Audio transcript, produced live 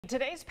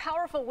Today's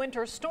powerful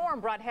winter storm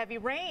brought heavy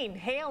rain,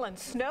 hail, and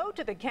snow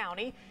to the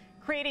county,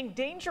 creating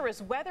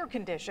dangerous weather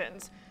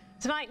conditions.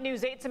 Tonight,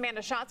 News 8's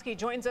Amanda Shotsky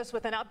joins us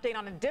with an update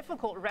on a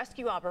difficult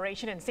rescue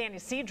operation in San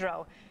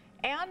Ysidro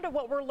and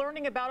what we're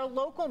learning about a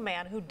local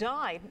man who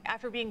died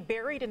after being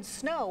buried in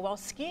snow while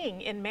skiing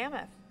in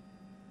Mammoth.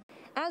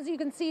 As you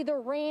can see, the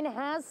rain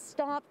has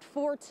stopped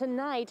for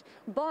tonight,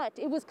 but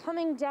it was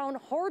coming down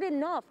hard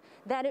enough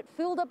that it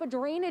filled up a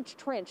drainage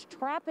trench,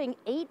 trapping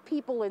 8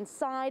 people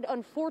inside.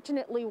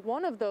 Unfortunately,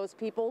 one of those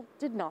people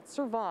did not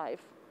survive.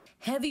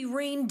 Heavy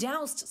rain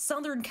doused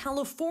Southern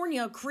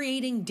California,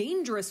 creating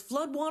dangerous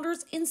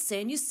floodwaters in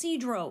San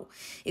Ysidro.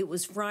 It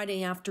was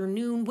Friday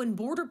afternoon when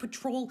Border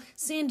Patrol,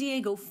 San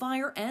Diego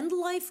Fire, and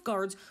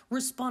lifeguards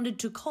responded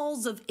to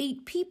calls of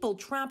 8 people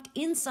trapped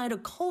inside a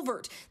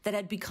culvert that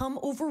had become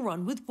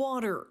overrun with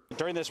water.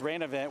 During this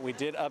rain event, we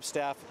did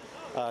upstaff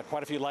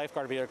quite a few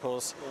lifeguard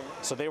vehicles,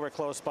 so they were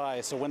close by.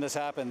 So when this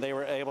happened, they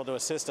were able to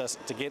assist us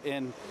to get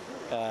in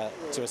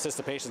to assist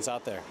the patients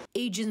out there.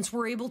 Agents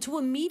were able to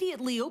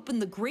immediately open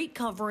the grate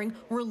covering,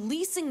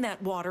 releasing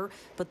that water,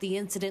 but the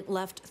incident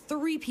left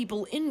 3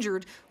 people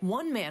injured.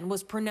 One man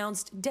was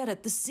pronounced dead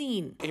at the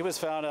scene. He was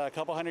found a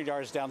couple hundred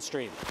yards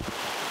downstream.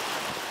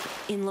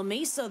 In La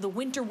Mesa, the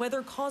winter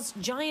weather caused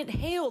giant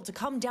hail to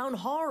come down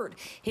hard,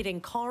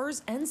 hitting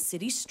cars and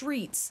city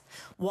streets.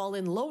 While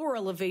in lower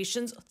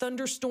elevations,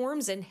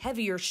 thunderstorms and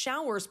heavier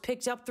showers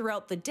picked up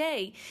throughout the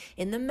day.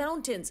 In the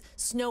mountains,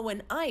 snow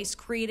and ice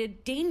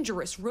created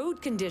dangerous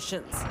road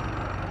conditions.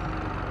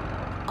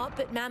 Up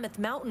at Mammoth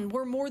Mountain,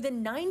 where more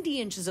than 90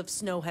 inches of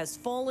snow has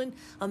fallen,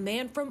 a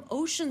man from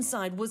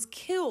Oceanside was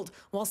killed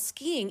while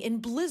skiing in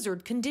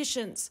blizzard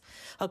conditions.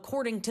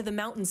 According to the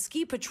Mountain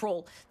Ski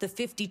Patrol, the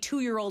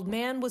 52-year-old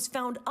man was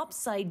found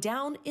upside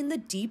down in the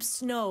deep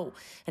snow.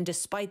 And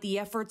despite the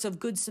efforts of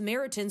Good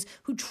Samaritans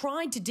who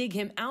tried to dig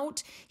him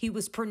out, he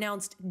was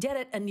pronounced dead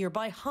at a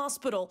nearby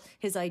hospital.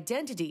 His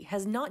identity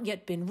has not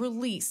yet been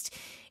released.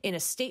 In a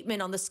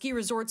statement on the ski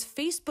resort's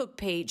Facebook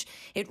page,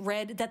 it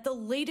read that the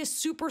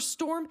latest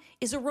superstorm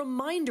is a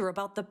reminder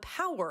about the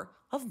power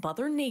of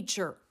Mother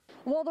Nature.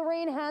 While the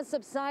rain has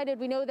subsided,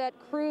 we know that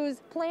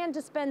crews plan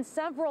to spend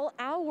several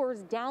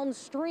hours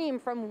downstream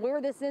from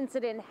where this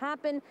incident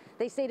happened.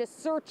 They say to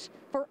search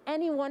for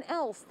anyone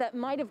else that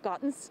might have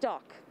gotten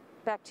stuck.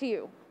 Back to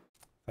you.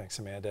 Thanks,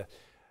 Amanda.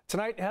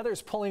 Tonight,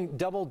 Heather's pulling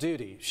double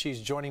duty. She's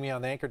joining me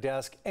on the anchor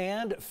desk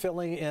and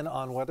filling in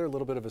on weather, a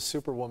little bit of a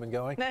superwoman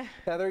going.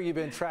 Heather, you've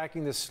been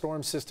tracking this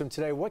storm system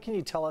today. What can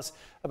you tell us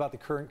about the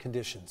current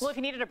conditions? Well, if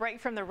you needed a break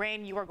from the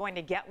rain, you are going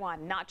to get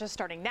one, not just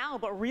starting now,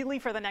 but really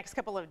for the next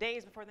couple of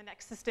days before the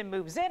next system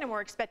moves in. And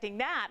we're expecting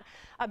that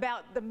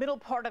about the middle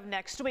part of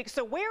next week.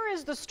 So where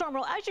is the storm?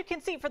 Well, as you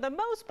can see, for the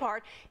most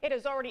part, it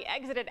has already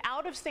exited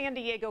out of San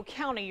Diego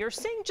County. You're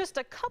seeing just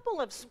a couple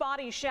of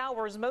spotty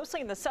showers, mostly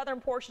in the southern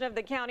portion of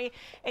the county.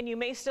 And you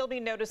may still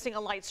be noticing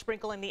a light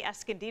sprinkle in the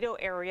Escondido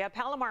area.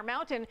 Palomar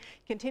Mountain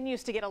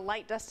continues to get a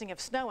light dusting of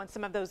snow in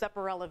some of those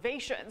upper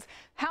elevations.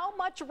 How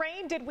much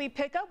rain did we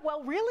pick up?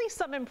 Well, really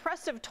some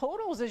impressive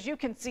totals, as you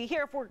can see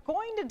here. If we're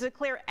going to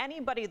declare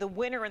anybody the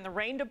winner in the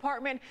rain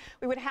department,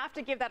 we would have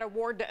to give that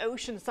award to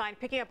Oceanside,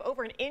 picking up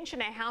over 1.5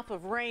 inches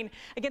of rain.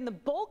 Again, the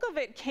bulk of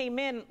it came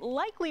in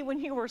likely when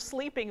you were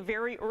sleeping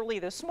very early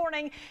this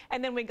morning,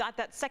 and then we got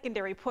that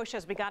secondary push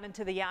as we got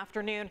into the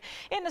afternoon.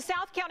 In the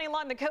South County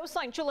along the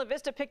coastline, Chula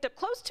Vista picked up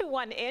close to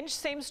 1 inch.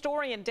 Same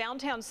story in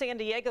downtown San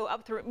Diego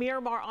up through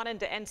Miramar on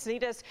into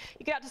Encinitas.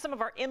 You get out to some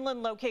of our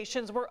inland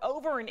locations. We're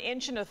over 1.3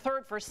 inches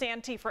for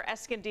Santee, for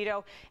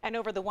Escondido, and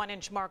over the 1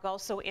 inch mark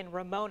also in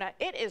Ramona.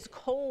 It is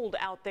cold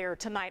out there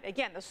tonight.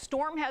 Again, the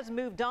storm has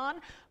moved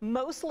on,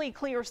 mostly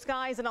clear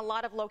skies in a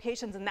lot of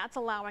locations, and that's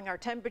allowing our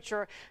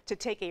temperature to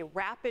take a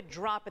rapid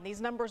drop, and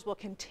these numbers will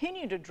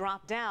continue to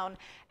drop down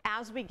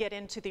as we get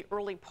into the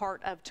early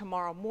part of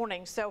tomorrow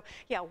morning. So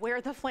yeah,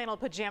 wear the flannel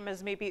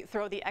pajamas, maybe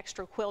throw the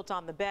extra quilt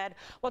on the bed.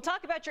 We'll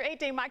talk about your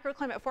 8-day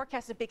microclimate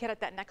forecast and peek at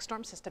that next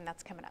storm system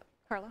that's coming up.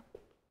 Carla?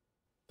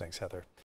 Thanks, Heather.